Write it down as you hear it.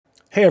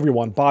Hey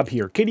everyone, Bob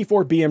here,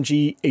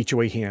 KD4BMG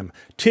HOA Ham.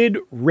 TID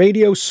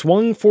radio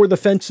swung for the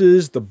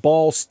fences, the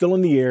ball's still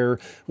in the air.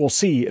 We'll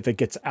see if it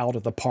gets out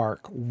of the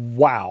park.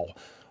 Wow,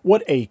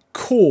 what a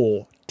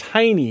cool,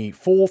 tiny,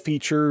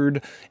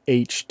 full-featured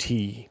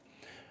HT.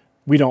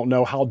 We don't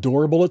know how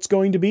durable it's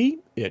going to be.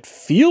 It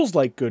feels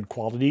like good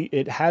quality.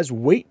 It has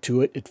weight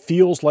to it. It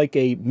feels like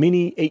a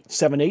mini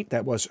 878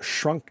 that was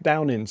shrunk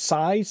down in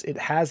size. It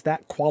has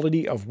that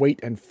quality of weight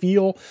and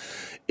feel.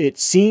 It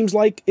seems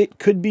like it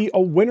could be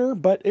a winner,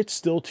 but it's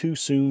still too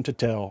soon to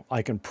tell.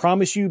 I can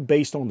promise you,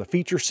 based on the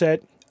feature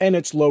set and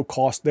its low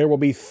cost, there will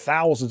be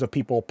thousands of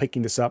people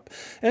picking this up,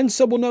 and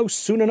so we'll know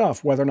soon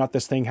enough whether or not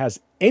this thing has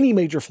any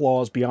major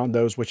flaws beyond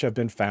those which have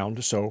been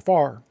found so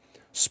far.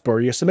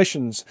 Spurious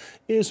emissions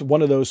is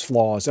one of those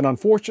flaws, and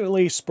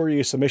unfortunately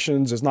spurious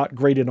emissions is not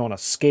graded on a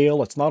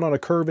scale, it's not on a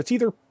curve, it's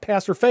either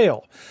pass or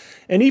fail.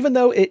 And even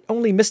though it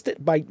only missed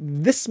it by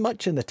this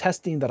much in the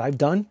testing that I've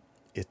done,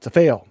 it's a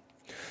fail.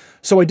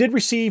 So I did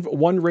receive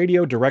one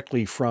radio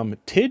directly from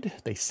TID.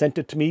 They sent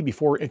it to me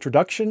before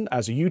introduction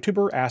as a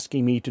YouTuber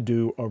asking me to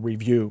do a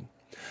review.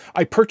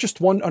 I purchased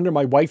one under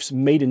my wife's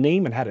maiden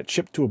name and had it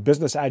shipped to a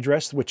business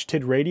address, which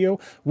TID Radio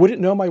wouldn't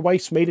know my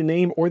wife's maiden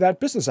name or that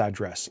business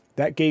address.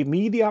 That gave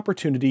me the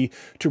opportunity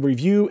to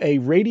review a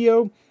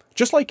radio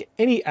just like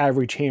any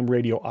average ham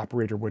radio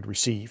operator would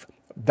receive.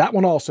 That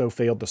one also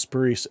failed the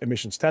spurious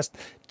emissions test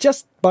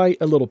just by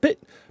a little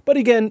bit, but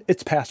again,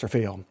 it's pass or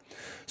fail.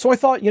 So I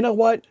thought, you know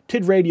what?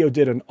 TID Radio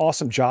did an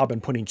awesome job in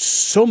putting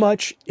so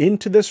much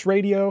into this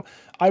radio.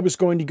 I was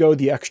going to go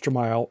the extra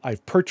mile.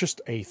 I've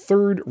purchased a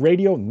third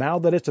radio now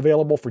that it's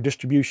available for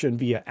distribution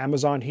via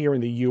Amazon here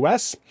in the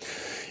US.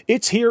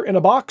 It's here in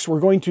a box. We're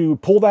going to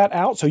pull that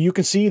out so you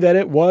can see that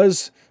it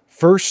was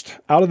first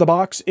out of the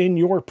box in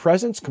your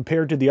presence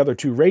compared to the other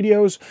two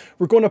radios.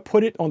 We're going to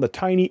put it on the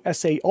Tiny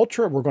SA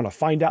Ultra. We're going to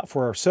find out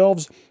for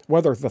ourselves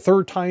whether the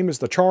third time is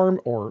the charm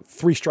or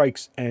 3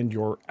 strikes and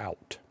you're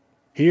out.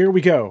 Here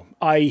we go.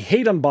 I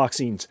hate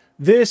unboxings.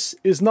 This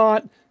is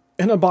not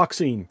an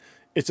unboxing.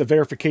 It's a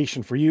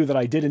verification for you that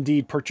I did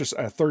indeed purchase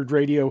a third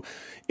radio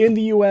in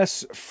the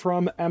US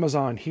from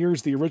Amazon.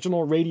 Here's the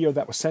original radio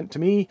that was sent to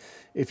me.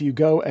 If you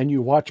go and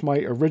you watch my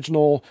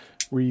original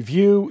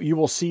review, you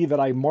will see that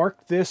I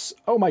marked this.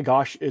 Oh my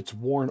gosh, it's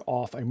worn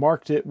off. I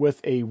marked it with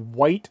a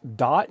white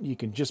dot. You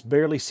can just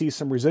barely see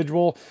some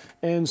residual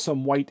and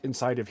some white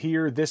inside of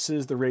here. This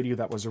is the radio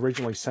that was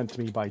originally sent to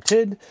me by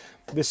TID.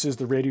 This is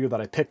the radio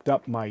that I picked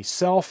up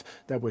myself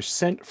that was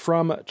sent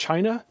from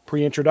China,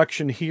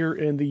 pre-introduction here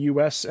in the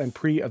US and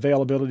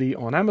pre-availability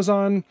on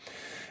Amazon.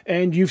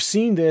 And you've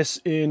seen this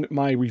in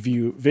my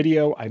review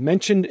video. I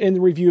mentioned in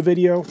the review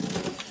video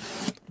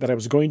that I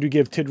was going to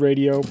give TID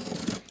Radio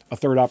a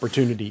third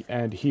opportunity,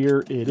 and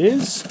here it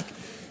is.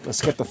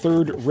 Let's get the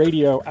third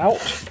radio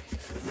out.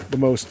 The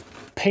most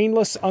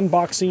painless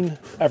unboxing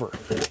ever.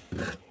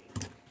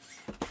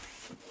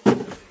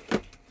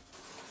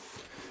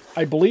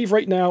 I believe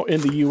right now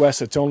in the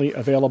US it's only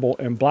available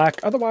in black.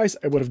 Otherwise,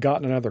 I would have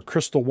gotten another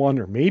crystal one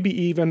or maybe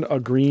even a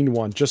green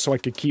one just so I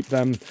could keep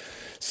them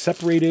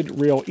separated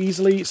real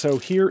easily. So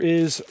here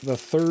is the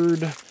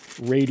third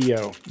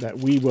radio that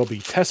we will be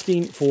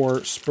testing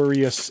for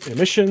spurious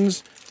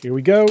emissions. Here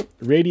we go,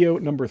 radio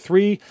number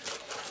 3.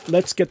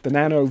 Let's get the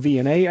Nano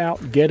VNA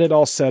out, get it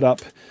all set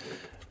up.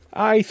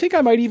 I think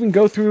I might even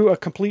go through a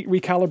complete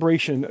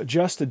recalibration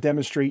just to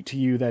demonstrate to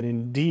you that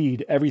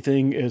indeed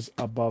everything is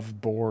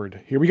above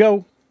board. Here we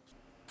go.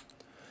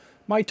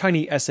 My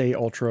Tiny SA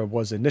Ultra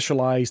was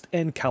initialized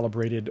and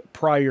calibrated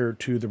prior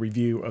to the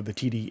review of the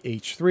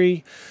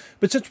TD-H3,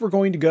 but since we're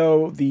going to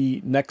go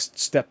the next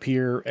step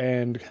here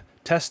and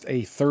test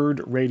a third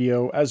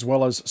radio as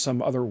well as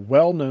some other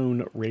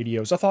well-known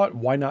radios, I thought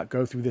why not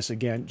go through this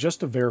again just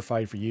to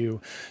verify for you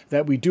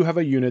that we do have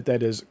a unit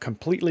that is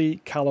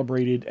completely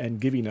calibrated and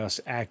giving us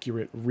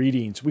accurate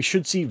readings. We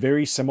should see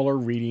very similar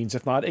readings,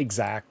 if not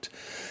exact,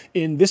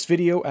 in this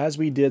video as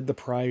we did the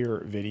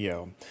prior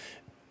video.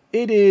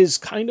 It is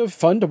kind of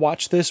fun to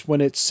watch this when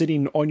it's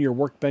sitting on your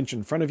workbench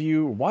in front of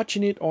you.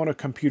 Watching it on a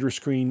computer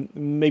screen,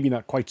 maybe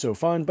not quite so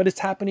fun, but it's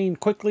happening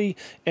quickly,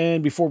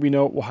 and before we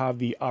know it, we'll have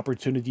the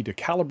opportunity to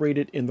calibrate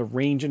it in the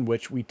range in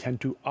which we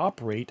tend to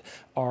operate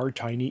our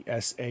Tiny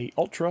SA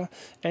Ultra,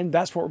 and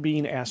that's what we're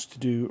being asked to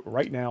do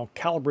right now,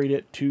 calibrate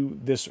it to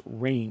this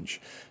range.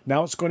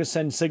 Now it's going to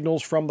send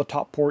signals from the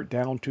top port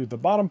down to the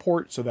bottom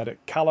port so that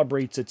it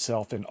calibrates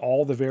itself in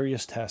all the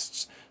various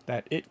tests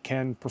that it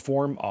can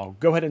perform. I'll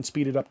go ahead and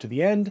speed it up to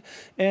the end,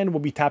 and we'll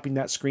be tapping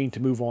that screen to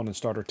move on and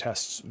start our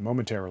tests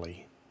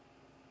momentarily.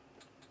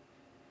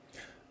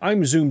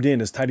 I'm zoomed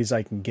in as tight as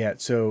I can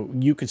get so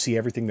you can see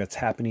everything that's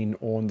happening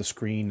on the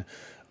screen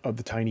of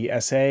the Tiny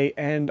SA,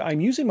 and I'm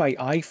using my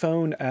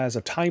iPhone as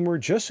a timer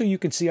just so you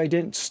can see I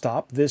didn't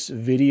stop this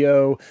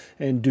video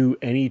and do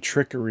any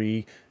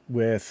trickery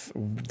with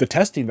the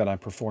testing that I'm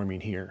performing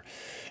here.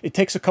 It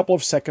takes a couple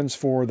of seconds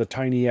for the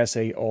Tiny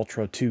SA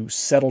Ultra to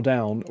settle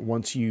down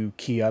once you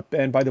key up.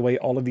 And by the way,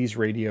 all of these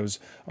radios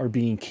are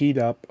being keyed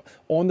up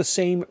on the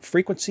same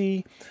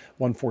frequency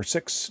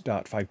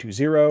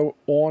 146.520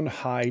 on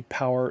high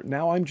power.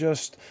 Now I'm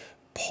just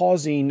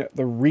pausing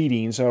the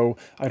reading so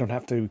I don't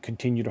have to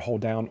continue to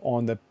hold down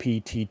on the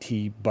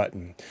PTT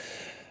button.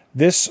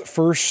 This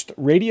first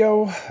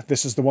radio,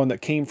 this is the one that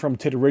came from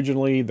TID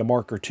originally. The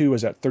marker 2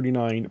 is at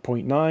 39.9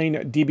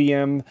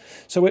 dBm,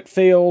 so it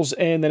fails,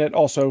 and then it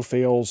also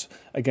fails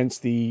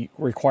against the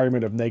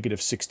requirement of negative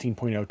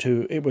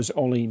 16.02. It was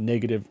only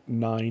negative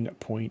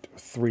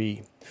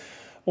 9.3.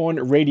 On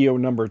radio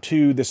number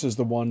 2, this is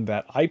the one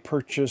that I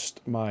purchased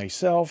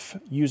myself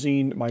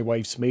using my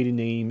wife's maiden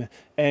name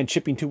and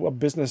shipping to a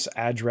business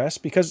address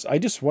because I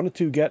just wanted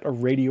to get a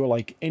radio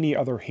like any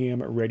other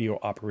ham radio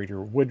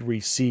operator would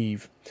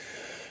receive.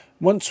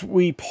 Once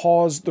we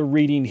pause the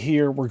reading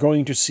here, we're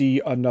going to see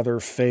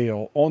another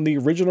fail. On the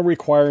original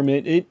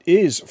requirement, it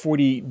is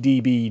 40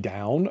 dB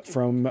down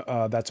from,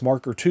 that's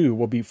marker 2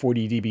 will be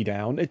 40 dB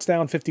down. It's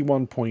down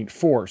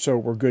 51.4, so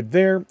we're good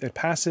there. It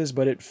passes,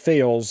 but it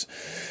fails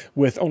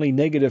with only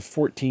negative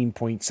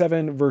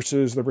 14.7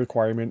 versus the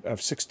requirement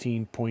of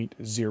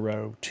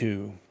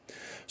 16.02.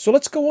 So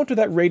let's go on to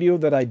that radio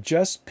that I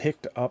just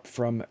picked up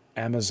from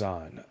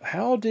Amazon.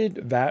 How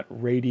did that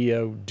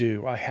radio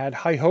do? I had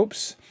high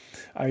hopes.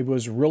 I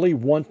was really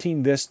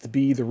wanting this to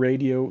be the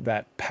radio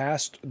that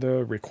passed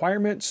the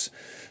requirements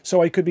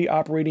so I could be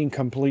operating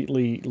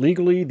completely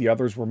legally. The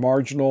others were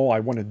marginal.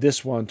 I wanted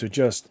this one to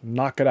just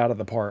knock it out of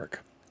the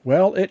park.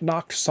 Well, it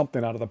knocked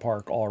something out of the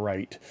park, all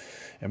right.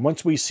 And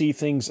once we see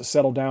things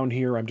settle down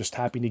here, I'm just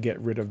happy to get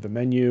rid of the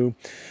menu.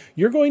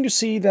 You're going to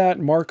see that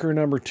marker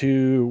number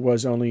 2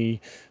 was only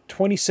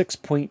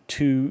 26.2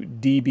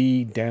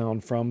 dB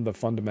down from the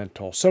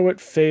fundamental. So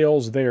it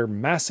fails there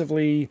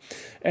massively,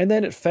 and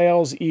then it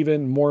fails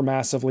even more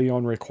massively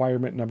on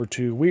requirement number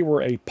 2. We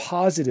were a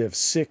positive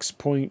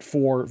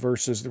 6.4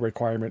 versus the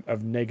requirement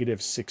of negative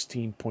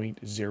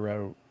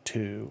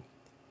 16.02.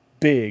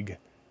 Big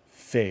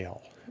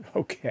fail.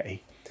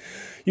 Okay.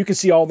 You can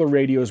see all the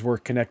radios were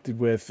connected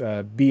with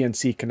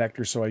BNC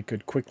connectors, so I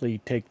could quickly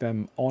take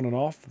them on and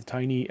off the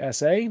tiny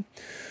SA.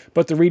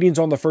 But the readings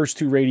on the first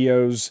 2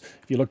 radios,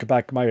 if you look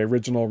back at my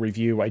original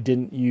review, I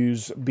didn't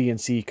use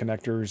BNC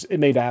connectors. It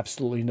made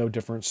absolutely no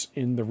difference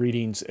in the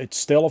readings. It's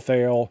still a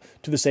fail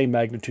to the same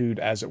magnitude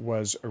as it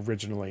was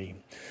originally.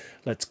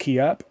 Let's key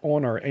up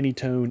on our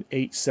Anytone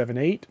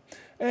 878.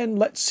 And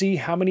let's see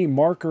how many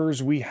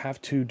markers we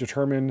have to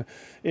determine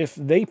if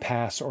they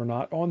pass or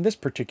not on this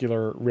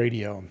particular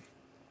radio.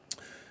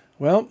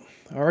 Well,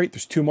 all right,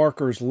 there's 2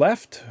 markers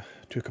left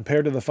to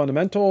compare to the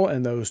fundamental,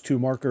 and those 2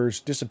 markers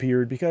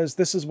disappeared because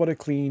this is what a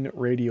clean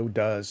radio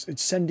does.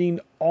 It's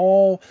sending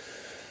all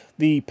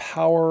the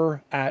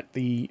power at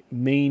the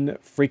main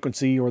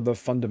frequency or the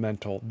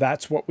fundamental.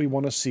 That's what we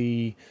want to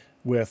see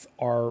with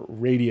our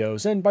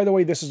radios. And by the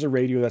way, this is a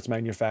radio that's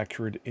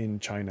manufactured in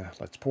China.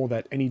 Let's pull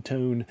that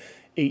Anytone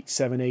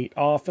 878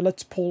 off, and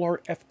let's pull our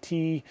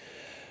FT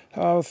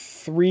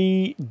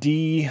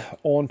 3D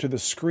onto the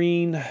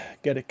screen,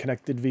 get it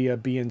connected via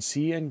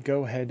BNC, and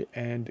go ahead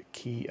and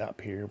key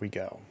up. Here we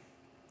go.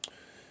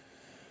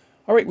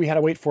 All right, we had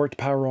to wait for it to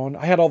power on.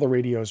 I had all the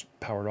radios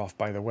powered off,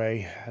 by the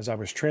way, as I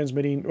was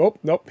transmitting. Oh,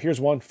 nope,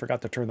 here's one.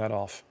 Forgot to turn that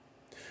off.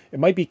 It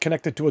might be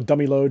connected to a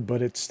dummy load,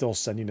 but it's still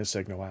sending a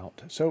signal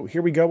out. So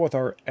here we go with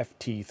our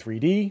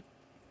FT3D.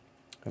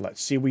 And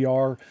let's see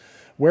where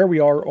we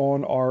are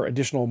on our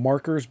additional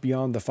markers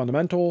beyond the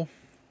fundamental.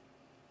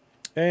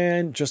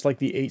 And just like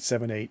the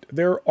 878,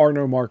 there are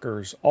no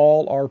markers.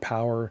 All our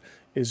power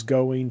is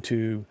going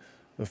to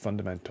the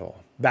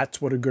fundamental.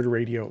 That's what a good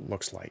radio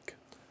looks like.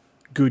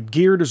 Good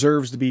gear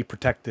deserves to be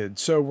protected,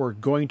 so we're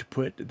going to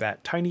put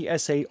that tiny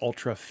SA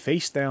Ultra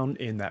face down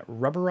in that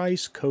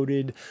rubberized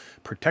coated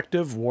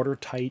protective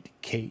watertight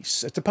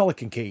case. It's a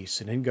Pelican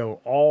case, and in go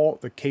all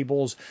the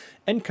cables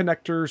and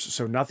connectors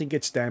so nothing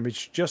gets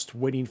damaged, just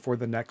waiting for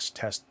the next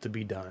test to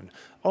be done.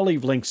 I'll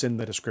leave links in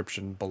the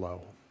description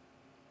below.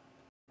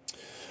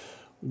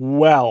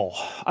 Well,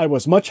 I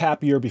was much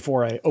happier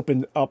before I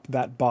opened up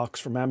that box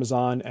from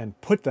Amazon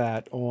and put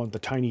that on the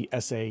tiny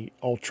SA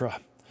Ultra.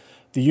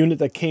 The unit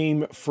that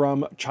came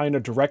from China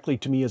directly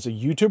to me as a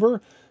YouTuber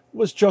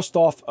was just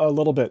off a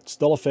little bit,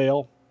 still a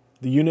fail.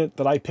 The unit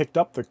that I picked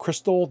up, the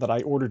Crystal, that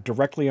I ordered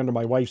directly under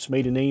my wife's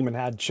maiden name and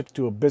had shipped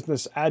to a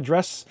business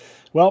address,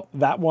 well,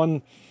 that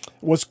one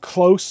was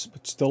close,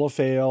 but still a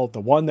fail.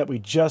 The one that we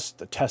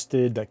just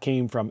tested that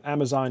came from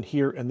Amazon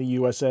here in the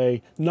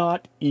USA,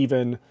 not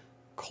even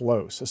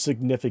close, a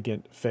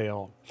significant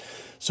fail.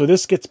 So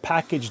this gets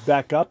packaged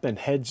back up and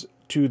heads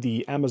to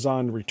the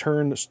Amazon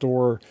return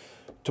store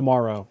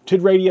tomorrow.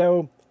 TID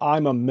Radio,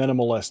 I'm a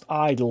minimalist.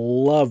 I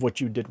love what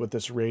you did with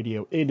this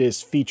radio. It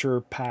is feature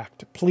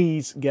packed.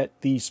 Please get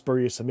these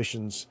spurious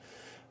emissions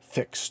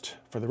fixed.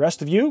 For the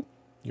rest of you,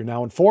 you're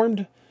now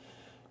informed.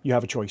 You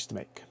have a choice to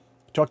make.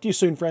 Talk to you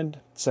soon, friend.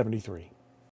 73.